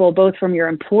many people, both from your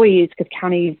employees, because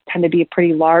counties tend to be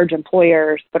pretty large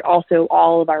employers, but also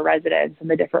all of our residents, and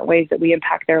the different ways that we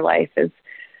impact their life has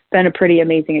been a pretty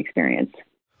amazing experience.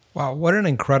 Wow, what an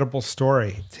incredible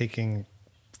story, taking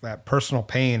that personal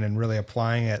pain and really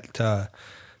applying it to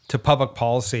public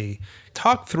policy.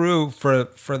 Talk through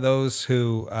for those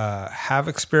who have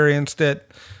experienced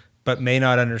it, but may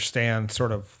not understand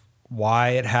sort of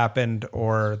why it happened,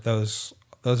 or those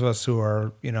of us who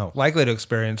are, likely to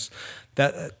experience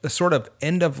that, the sort of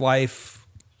end of life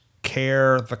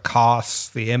care, the costs,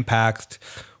 the impact.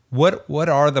 What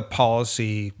are the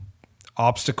policy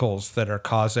obstacles that are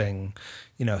causing,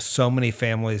 so many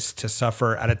families to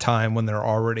suffer at a time when they're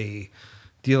already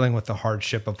dealing with the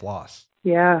hardship of loss?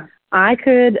 Yeah, I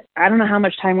don't know how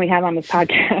much time we have on this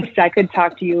podcast. I could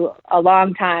talk to you a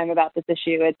long time about this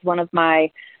issue. It's one of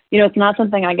my, it's not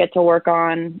something I get to work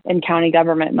on in county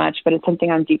government much, but it's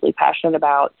something I'm deeply passionate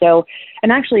about. So,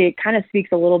 and actually it kind of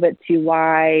speaks a little bit to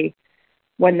why,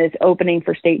 when this opening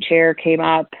for state chair came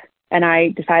up and I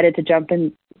decided to jump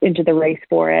into the race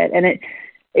for it. And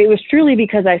it was truly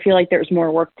because I feel like there's more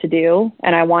work to do,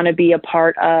 and I want to be a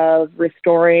part of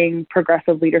restoring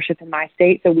progressive leadership in my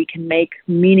state so we can make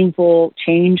meaningful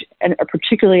change, and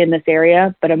particularly in this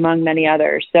area, but among many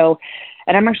others. So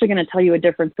And I'm actually going to tell you a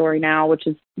different story now, was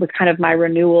kind of my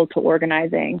renewal to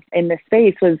organizing in this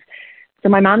space so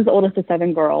my mom's the oldest of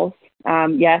 7 girls.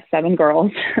 Yes, 7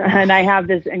 girls. And I have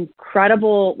this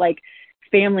incredible,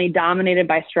 family dominated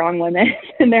by strong women,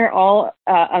 and they're all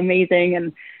amazing.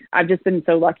 And I've just been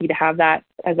so lucky to have that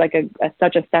as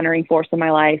such a centering force in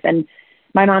my life. And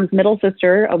my mom's middle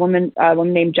sister, a woman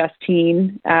named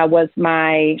Justine,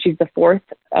 she's the 4th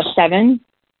of 7.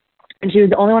 And she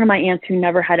was the only one of my aunts who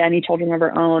never had any children of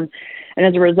her own. And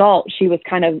as a result, she was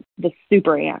kind of the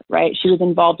super aunt, right? She was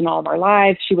involved in all of our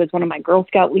lives. She was one of my Girl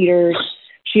Scout leaders.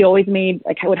 She always made,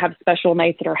 I would have special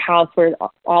nights at her house where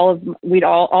all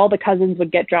the cousins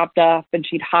would get dropped off, and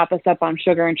she'd hop us up on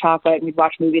sugar and chocolate, and we'd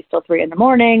watch movies till 3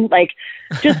 a.m.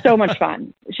 Just so much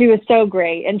fun. She was so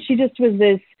great. And she just was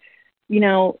this,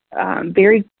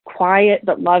 very quiet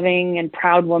but loving and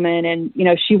proud woman. And,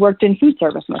 she worked in food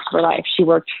service most of her life. She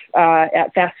worked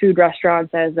at fast food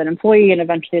restaurants as an employee and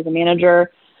eventually as a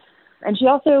manager. And she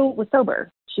also was sober.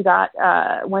 She had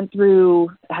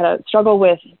a struggle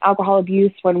with alcohol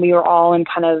abuse when we were all in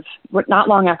not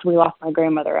long after we lost my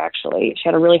grandmother, actually. She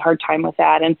had a really hard time with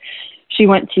that. And she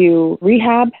went to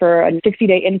rehab for a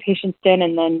 60-day inpatient stint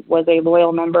and then was a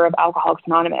loyal member of Alcoholics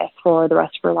Anonymous for the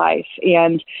rest of her life.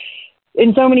 And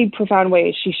in so many profound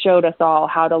ways, she showed us all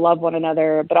how to love one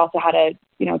another, but also how to,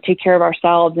 take care of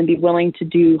ourselves and be willing to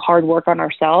do hard work on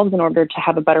ourselves in order to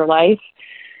have a better life.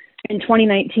 In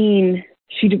 2019,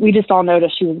 we just all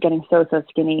noticed she was getting so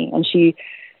skinny, and she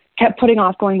kept putting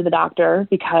off going to the doctor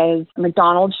because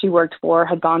McDonald's she worked for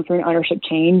had gone through an ownership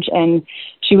change, and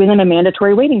she was in a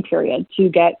mandatory waiting period to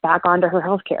get back onto her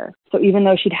health care. So even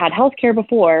though she'd had health care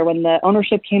before, when the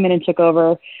ownership came in and took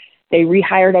over, they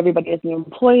rehired everybody as new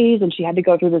employees, and she had to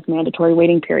go through this mandatory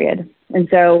waiting period. And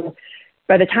so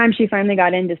by the time she finally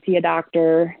got in to see a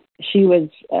doctor, she was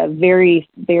very,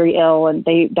 very ill, and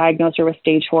they diagnosed her with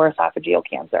stage 4 esophageal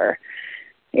cancer.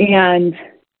 And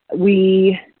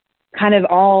we kind of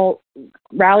all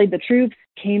rallied the troops,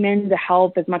 came in to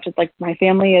help as much as my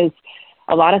family is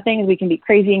a lot of things. We can be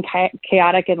crazy and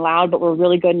chaotic and loud, but we're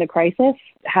really good in a crisis.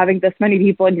 Having this many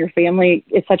people in your family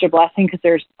is such a blessing because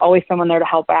there's always someone there to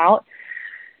help out.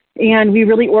 And we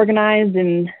really organized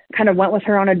and kind of went with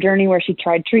her on a journey where she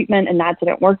tried treatment, and that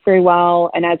didn't work very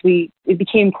well. And as it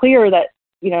became clear that,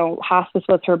 hospice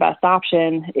was her best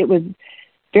option, it was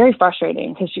very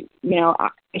frustrating because,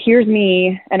 here's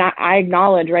me, and I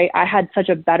acknowledge, right, I had such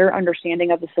a better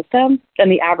understanding of the system than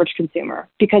the average consumer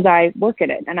because I work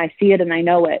in it and I see it and I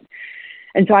know it.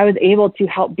 And so I was able to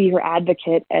help be her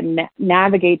advocate and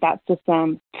navigate that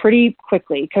system pretty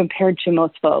quickly compared to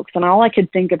most folks. And all I could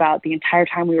think about the entire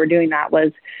time we were doing that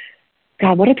was,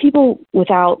 God, what do people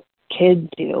without kids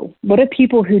do? What do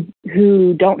people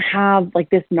who don't have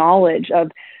this knowledge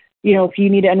of, if you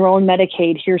need to enroll in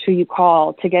Medicaid, here's who you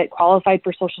call. To get qualified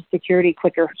for Social Security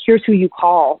quicker, here's who you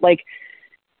call.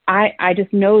 I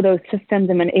just know those systems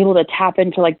and been able to tap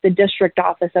into the district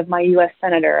office of my U.S.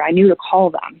 Senator. I knew to call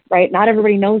them, right? Not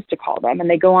everybody knows to call them, and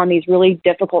they go on these really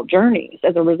difficult journeys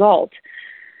as a result.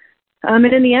 And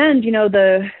in the end,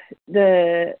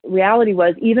 the reality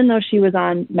was, even though she was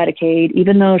on Medicaid,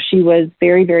 even though she was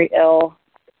very, very ill,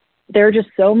 there are just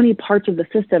so many parts of the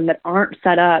system that aren't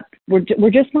set up. We're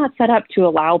just not set up to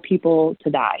allow people to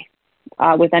die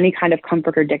with any kind of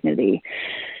comfort or dignity.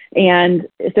 And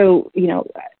so,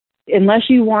 unless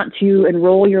you want to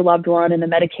enroll your loved one in a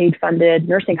Medicaid-funded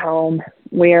nursing home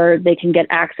where they can get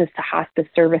access to hospice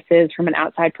services from an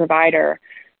outside provider,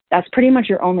 that's pretty much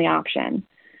your only option.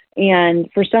 And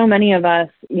for so many of us,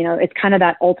 it's kind of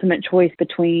that ultimate choice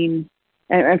between,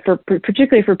 and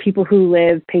particularly for people who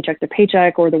live paycheck to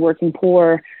paycheck or the working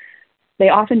poor, they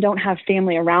often don't have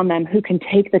family around them who can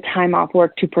take the time off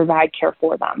work to provide care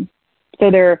for them. So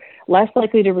they're less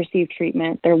likely to receive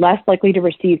treatment. They're less likely to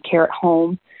receive care at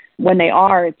home. When they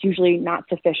are, it's usually not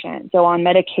sufficient. So on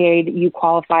Medicaid, you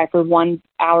qualify for 1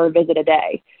 hour visit a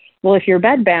day. Well, if you're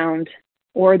bedbound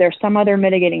or there's some other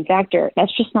mitigating factor,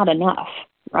 that's just not enough,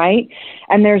 right?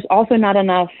 And there's also not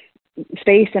enough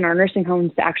space in our nursing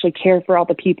homes to actually care for all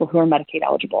the people who are Medicaid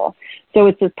eligible. So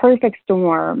it's a perfect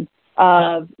storm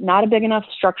of not a big enough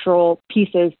structural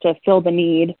pieces to fill the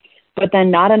need, but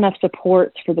then not enough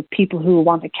supports for the people who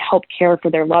want to help care for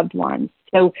their loved ones.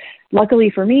 So luckily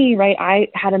for me, right, I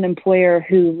had an employer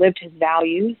who lived his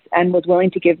values and was willing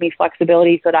to give me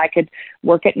flexibility so that I could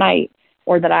work at night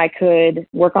or that I could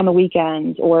work on the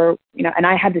weekends or, and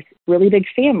I had this really big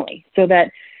family so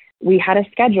that we had a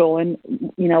schedule and,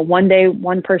 one day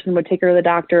one person would take her to the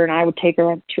doctor and I would take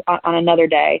her on another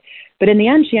day. But in the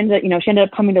end, she ended up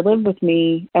coming to live with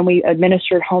me, and we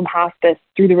administered home hospice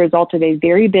through the result of a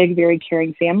very big, very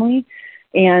caring family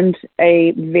and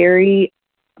a very,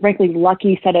 frankly,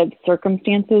 lucky set of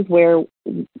circumstances where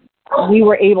we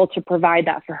were able to provide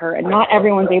that for her. And not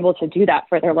everyone's able to do that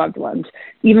for their loved ones,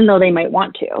 even though they might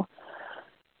want to.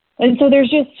 And so there's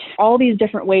just all these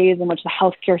different ways in which the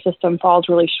healthcare system falls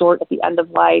really short at the end of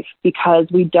life because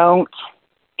we don't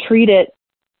treat it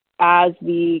as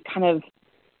the kind of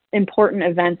important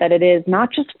event that it is,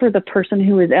 not just for the person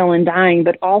who is ill and dying,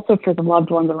 but also for the loved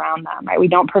ones around them, right? We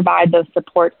don't provide those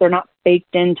supports. They're not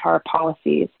baked into our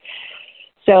policies.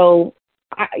 So,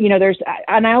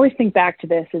 and I always think back to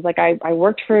this is like, I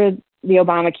worked for the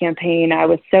Obama campaign. I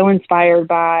was so inspired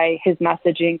by his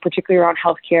messaging, particularly around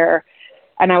healthcare.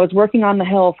 And I was working on the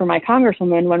Hill for my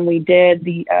congresswoman when we did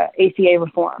the ACA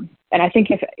reform. And I think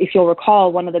if you'll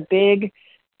recall, one of the big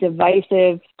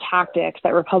divisive tactics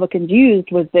that Republicans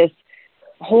used was this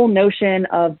whole notion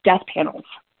of death panels,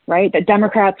 right? That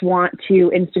Democrats want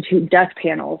to institute death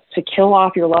panels to kill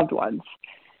off your loved ones.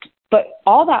 But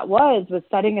all that was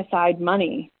setting aside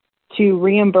money to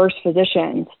reimburse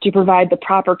physicians to provide the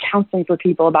proper counseling for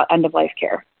people about end-of-life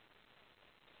care.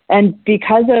 And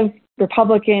because of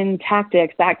Republican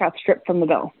tactics, that got stripped from the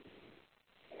bill.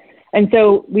 And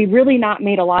so we've really not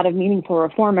made a lot of meaningful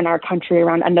reform in our country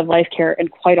around end-of-life care in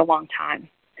quite a long time.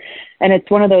 And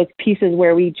it's one of those pieces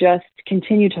where we just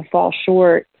continue to fall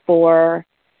short for,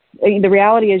 the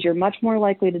reality is you're much more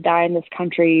likely to die in this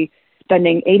country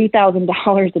spending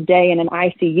 $80,000 a day in an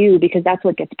ICU because that's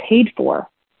what gets paid for,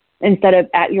 instead of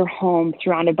at your home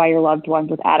surrounded by your loved ones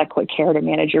with adequate care to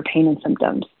manage your pain and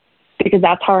symptoms. Because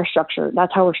that's how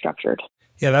we're structured.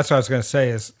 Yeah, that's what I was going to say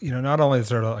is, not only is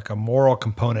there like a moral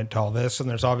component to all this, and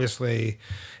there's obviously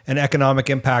an economic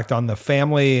impact on the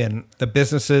family and the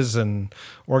businesses and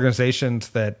organizations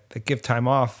that give time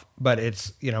off, but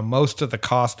it's, most of the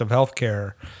cost of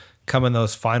healthcare come in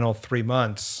those final 3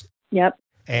 months. Yep.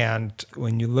 And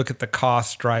when you look at the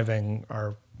costs driving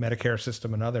our Medicare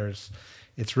system and others,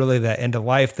 it's really the end of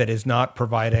life that is not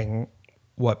providing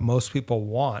what most people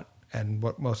want and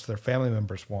what most of their family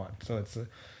members want. So it's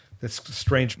this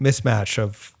strange mismatch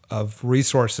of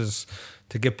resources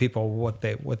to give people what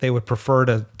they would prefer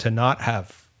to not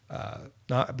have,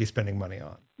 not be spending money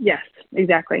on. Yes,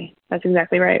 exactly. That's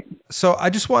exactly right. So I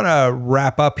just want to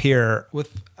wrap up here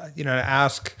with,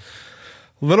 ask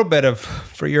a little bit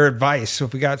for your advice. So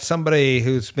if we got somebody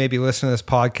who's maybe listening to this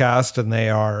podcast and they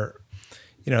are,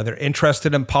 they're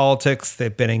interested in politics,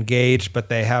 they've been engaged, but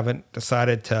they haven't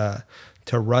decided to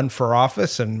run for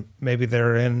office, and maybe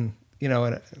they're in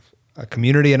a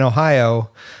community in Ohio,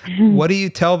 what do you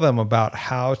tell them about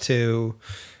how to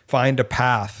find a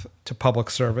path to public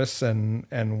service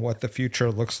and what the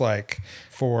future looks like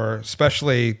for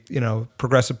especially,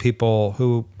 progressive people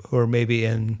who are maybe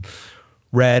in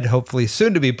red, hopefully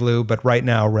soon to be blue, but right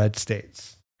now red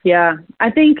states? Yeah, I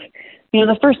think,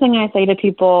 the first thing I say to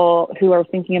people who are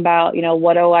thinking about,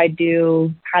 what do I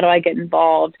do? How do I get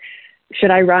involved?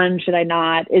 Should I run? Should I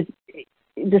not? Is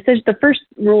the first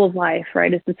rule of life,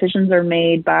 right? Is decisions are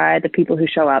made by the people who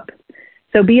show up.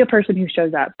 So be a person who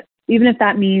shows up, even if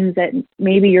that means that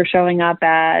maybe you're showing up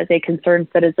as a concerned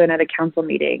citizen at a council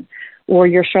meeting, or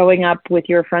you're showing up with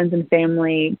your friends and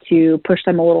family to push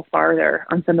them a little farther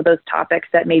on some of those topics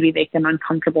that maybe make them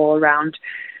uncomfortable around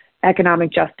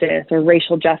economic justice or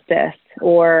racial justice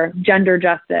or gender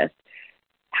justice.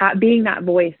 Being that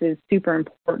voice is super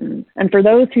important. And for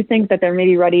those who think that they're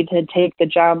maybe ready to take the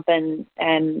jump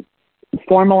and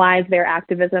formalize their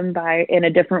activism in a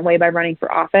different way by running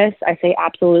for office, I say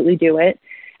absolutely do it.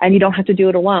 And you don't have to do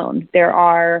it alone. There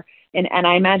are, and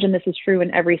I imagine this is true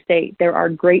in every state, there are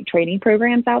great training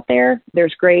programs out there.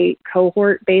 There's great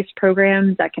cohort-based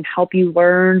programs that can help you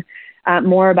learn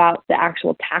more about the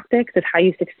actual tactics of how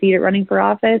you succeed at running for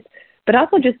office, but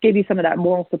also just give you some of that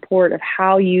moral support of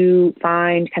how you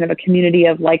find kind of a community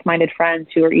of like-minded friends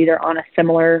who are either on a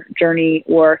similar journey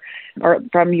or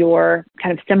from your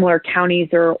kind of similar counties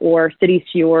or cities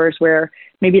to yours, where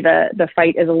maybe the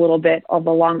fight is a little bit of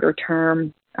a longer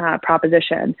term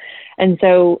proposition. And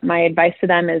so my advice to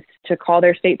them is to call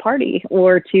their state party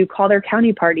or to call their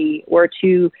county party or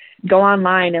to go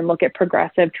online and look at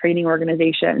progressive training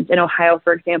organizations. In Ohio,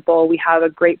 for example, we have a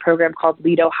great program called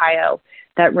Lead Ohio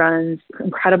that runs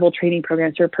incredible training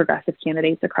programs for progressive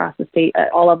candidates across the state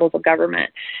at all levels of government.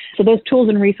 So those tools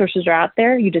and resources are out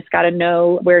there. You just got to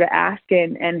know where to ask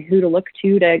and who to look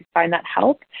to find that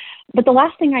help. But the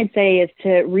last thing I'd say is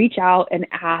to reach out and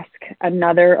ask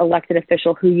another elected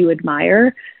official who you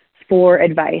admire for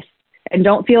advice. And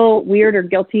don't feel weird or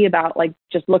guilty about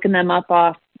just looking them up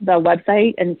off the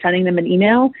website and sending them an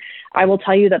email. I will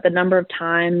tell you that the number of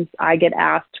times I get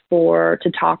asked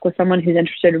to talk with someone who's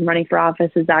interested in running for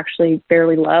office is actually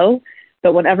fairly low.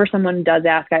 But whenever someone does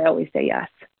ask, I always say yes,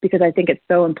 because I think it's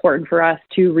so important for us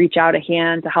to reach out a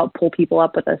hand to help pull people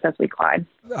up with us as we climb.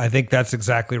 I think that's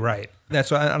exactly right.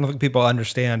 That's why I don't think people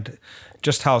understand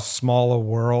just how small a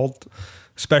world,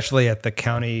 especially at the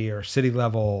county or city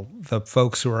level, the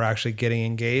folks who are actually getting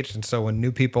engaged. And so when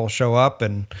new people show up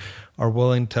and are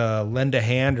willing to lend a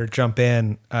hand or jump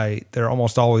in, they're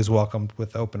almost always welcomed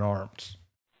with open arms.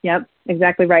 Yep,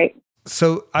 exactly right.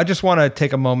 So I just want to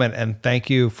take a moment and thank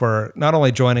you for not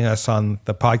only joining us on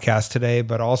the podcast today,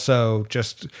 but also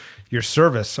just your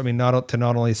service. I mean, not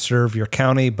only serve your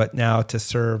county, but now to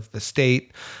serve the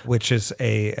state, which is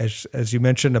as you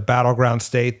mentioned, a battleground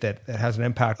state that has an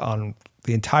impact on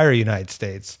the entire United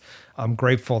States. I'm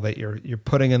grateful that you're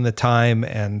putting in the time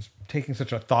and taking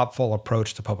such a thoughtful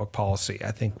approach to public policy.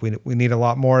 I think we need a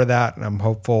lot more of that, and I'm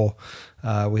hopeful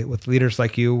with leaders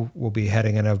like you, we'll be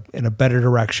heading in a better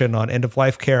direction on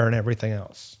end-of-life care and everything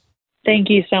else. Thank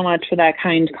you so much for that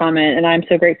kind comment, and I'm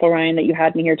so grateful, Ryan, that you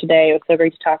had me here today. It was so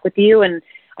great to talk with you, and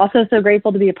also so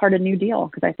grateful to be a part of New Deal,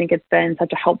 because I think it's been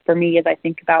such a help for me as I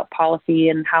think about policy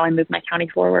and how I move my county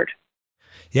forward.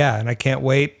 Yeah, and I can't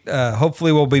wait.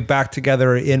 Hopefully we'll be back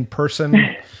together in person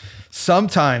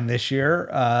sometime this year,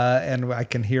 and I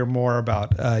can hear more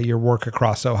about your work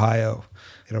across Ohio.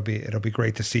 It'll be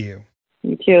great to see you.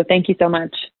 You too. Thank you so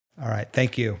much. All right.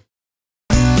 Thank you.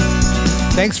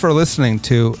 Thanks for listening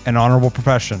to An Honorable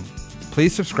Profession.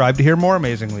 Please subscribe to hear more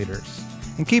amazing leaders,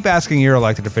 and keep asking your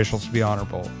elected officials to be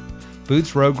honorable.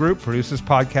 Boots Road Group produces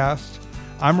podcast.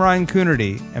 I'm Ryan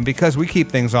Coonerty, and because we keep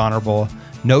things honorable,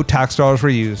 no tax dollars were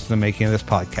used in the making of this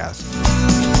podcast.